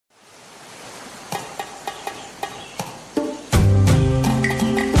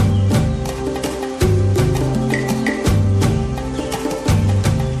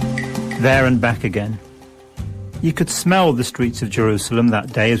There and back again. You could smell the streets of Jerusalem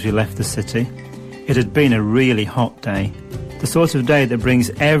that day as we left the city. It had been a really hot day. The sort of day that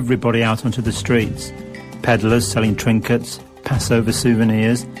brings everybody out onto the streets. Peddlers selling trinkets, Passover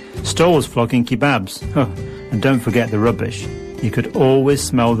souvenirs, stalls flogging kebabs. Oh, and don't forget the rubbish. You could always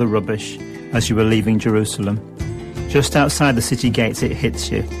smell the rubbish as you were leaving Jerusalem. Just outside the city gates it hits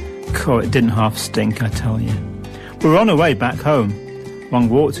you. God, it didn't half stink, I tell you. We were on our way back home. Long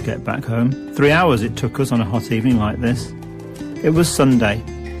walk to get back home. 3 hours it took us on a hot evening like this. It was Sunday,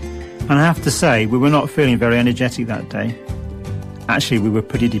 and I have to say we were not feeling very energetic that day. Actually, we were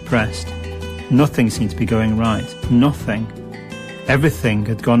pretty depressed. Nothing seemed to be going right. Nothing. Everything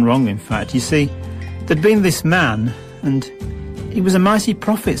had gone wrong, in fact. You see, there'd been this man, and he was a mighty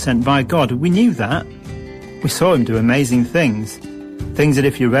prophet sent by God. We knew that. We saw him do amazing things. Things that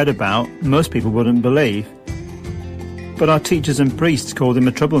if you read about, most people wouldn't believe. But our teachers and priests called him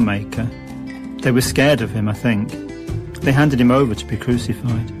a troublemaker. They were scared of him, I think. They handed him over to be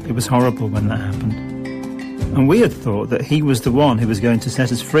crucified. It was horrible when that happened. And we had thought that he was the one who was going to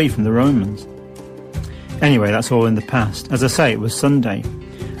set us free from the Romans. Anyway, that's all in the past. As I say, it was Sunday,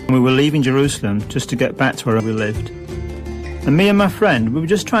 and we were leaving Jerusalem just to get back to where we lived. And me and my friend, we were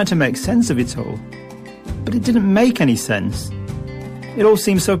just trying to make sense of it all. But it didn't make any sense. It all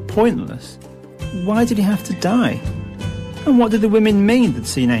seemed so pointless. Why did he have to die? And what did the women mean that'd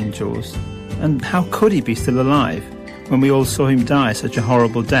seen angels? And how could he be still alive when we all saw him die such a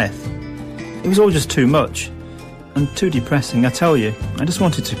horrible death? It was all just too much, and too depressing, I tell you. I just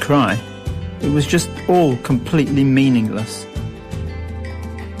wanted to cry. It was just all completely meaningless.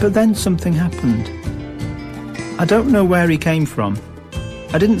 But then something happened. I don't know where he came from.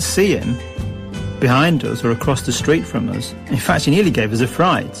 I didn't see him behind us or across the street from us. In fact, he nearly gave us a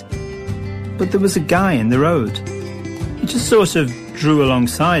fright. But there was a guy in the road. He just sort of drew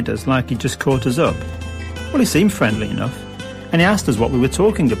alongside us like he'd just caught us up. Well, he seemed friendly enough, and he asked us what we were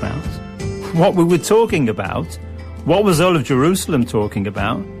talking about. What we were talking about? What was all of Jerusalem talking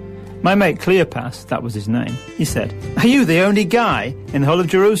about? My mate Cleopas, that was his name, he said, "Are you the only guy in the whole of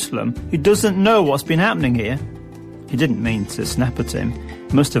Jerusalem who doesn't know what's been happening here?" He didn't mean to snap at him.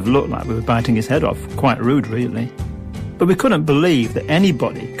 It must have looked like we were biting his head off. Quite rude, really. But we couldn't believe that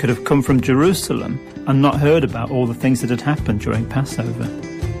anybody could have come from Jerusalem and not heard about all the things that had happened during Passover.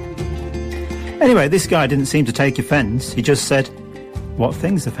 Anyway, this guy didn't seem to take offence. He just said, "What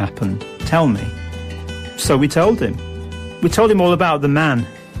things have happened? Tell me." So we told him. We told him all about the man,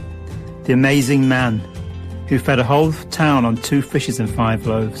 the amazing man, who fed a whole town on 2 fishes and 5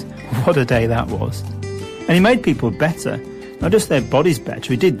 loaves. What a day that was. And he made people better. Not just their bodies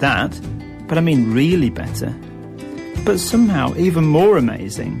better, he did that, but I mean really better. But somehow, even more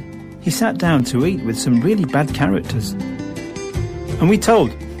amazing, he sat down to eat with some really bad characters. And we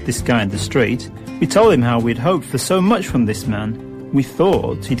told this guy in the street, we told him how we'd hoped for so much from this man. We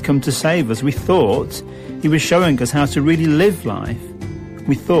thought he'd come to save us. We thought he was showing us how to really live life.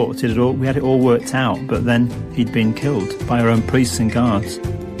 We thought we had it all worked out, but then he'd been killed by our own priests and guards.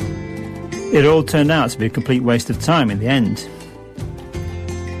 It all turned out to be a complete waste of time in the end.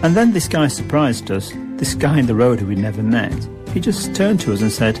 And then this guy surprised us, this guy in the road who we'd never met. He just turned to us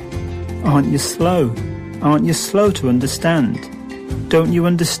and said, "Aren't you slow? Aren't you slow to understand? Don't you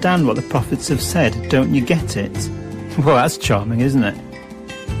understand what the prophets have said? Don't you get it?" Well, that's charming, isn't it?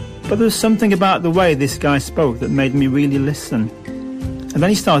 But there was something about the way this guy spoke that made me really listen. And then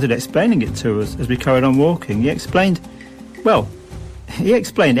he started explaining it to us as we carried on walking. He explained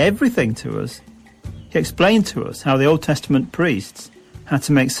everything to us. He explained to us how the Old Testament priests had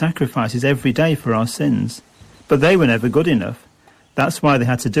to make sacrifices every day for our sins. But they were never good enough. That's why they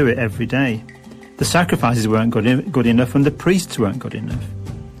had to do it every day. The sacrifices weren't good enough, and the priests weren't good enough.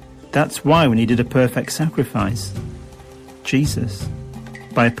 That's why we needed a perfect sacrifice. Jesus.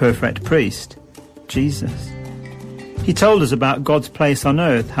 By a perfect priest. Jesus. He told us about God's place on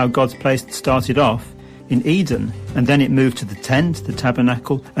earth, how God's place started off in Eden, and then it moved to the tent, the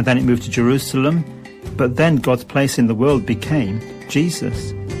tabernacle, and then it moved to Jerusalem. But then God's place in the world became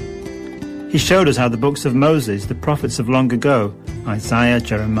Jesus. He showed us how the books of Moses, the prophets of long ago, Isaiah,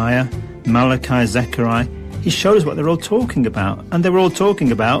 Jeremiah, Malachi, Zechariah, he showed us what they're all talking about, and they were all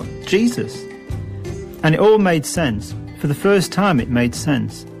talking about Jesus. And it all made sense. For the first time it made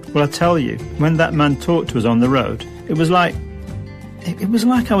sense. Well, I tell you, when that man talked to us on the road, it was like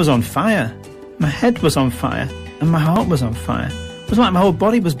I was on fire. My head was on fire, and my heart was on fire. It was like my whole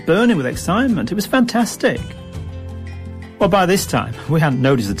body was burning with excitement. It was fantastic. Well, by this time, we hadn't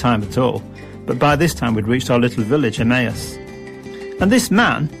noticed the time at all, but by this time we'd reached our little village, Emmaus. And this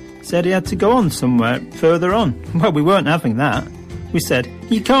man said he had to go on somewhere further on. Well, we weren't having that. We said,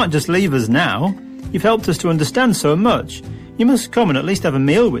 "You can't just leave us now. You've helped us to understand so much. You must come and at least have a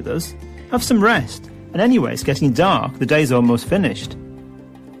meal with us. Have some rest. And anyway, it's getting dark. The day's almost finished."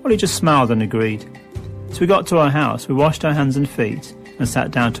 Well, he just smiled and agreed. So we got to our house, we washed our hands and feet and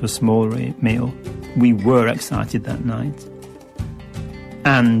sat down to a small meal. We were excited that night.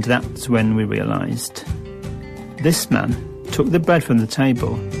 And that's when we realised. This man took the bread from the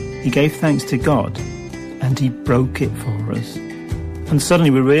table, he gave thanks to God, and he broke it for us. And suddenly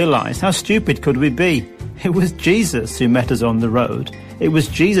we realised, how stupid could we be? It was Jesus who met us on the road. It was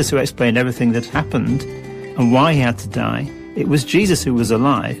Jesus who explained everything that happened and why he had to die. It was Jesus who was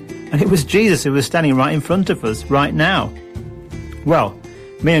alive, and it was Jesus who was standing right in front of us right now. Well,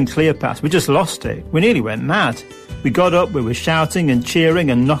 me and Cleopas, we just lost it. We nearly went mad. We got up, we were shouting and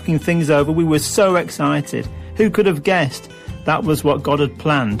cheering and knocking things over. We were so excited. Who could have guessed that was what God had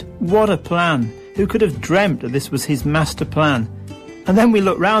planned? What a plan! Who could have dreamt that this was his master plan? And then we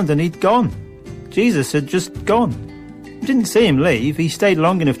looked round and he'd gone. Jesus had just gone. We didn't see him leave. He stayed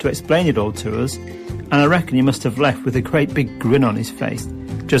long enough to explain it all to us. And I reckon he must have left with a great big grin on his face,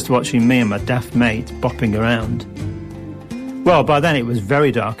 just watching me and my daft mate bopping around. Well, by then it was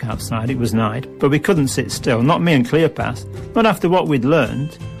very dark outside, it was night, but we couldn't sit still, not me and Cleopas. Not after what we'd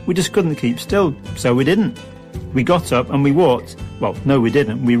learned. We just couldn't keep still, so we didn't. We got up and we walked. Well, no we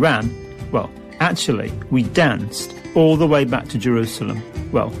didn't, we ran. Well, actually, we danced all the way back to Jerusalem.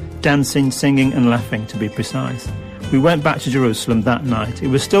 Well, dancing, singing and laughing to be precise. We went back to Jerusalem that night. It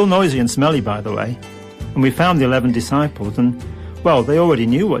was still noisy and smelly, by the way. And we found the 11 disciples and, well, they already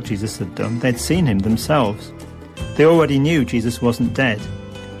knew what Jesus had done. They'd seen him themselves. They already knew Jesus wasn't dead.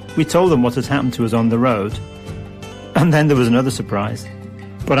 We told them what had happened to us on the road. And then there was another surprise.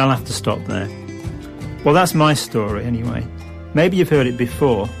 But I'll have to stop there. Well, that's my story anyway. Maybe you've heard it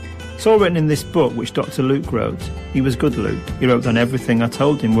before. It's all written in this book which Dr. Luke wrote. He was good, Luke. He wrote down everything I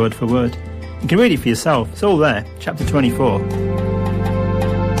told him word for word. You can read it for yourself. It's all there. Chapter 24.